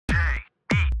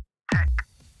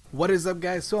What is up,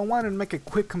 guys? So I wanted to make a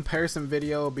quick comparison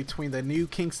video between the new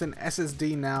Kingston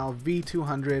SSDNow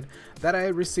V200 that I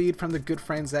received from the good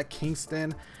friends at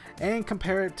Kingston and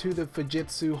compare it to the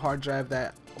Fujitsu hard drive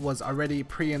that was already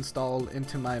pre-installed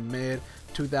into my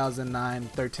mid-2009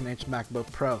 13-inch MacBook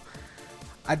Pro.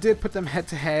 I did put them head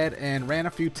to head and ran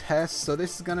a few tests, so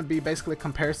this is going to be basically a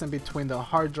comparison between the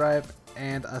hard drive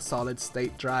and a solid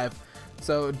state drive.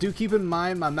 So do keep in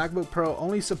mind my MacBook Pro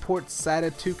only supports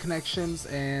SATA 2 connections,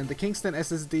 and the Kingston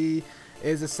SSD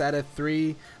is a SATA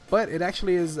 3, but it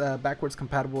actually is backwards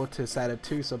compatible to SATA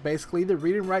 2. So basically the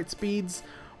read and write speeds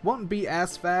won't be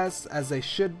as fast as they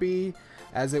should be,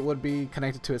 as it would be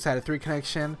connected to a SATA 3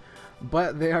 connection,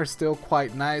 but they are still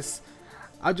quite nice.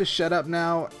 I'll just shut up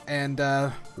now and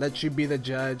let you be the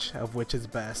judge of which is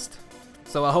best.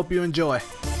 So I hope you enjoy.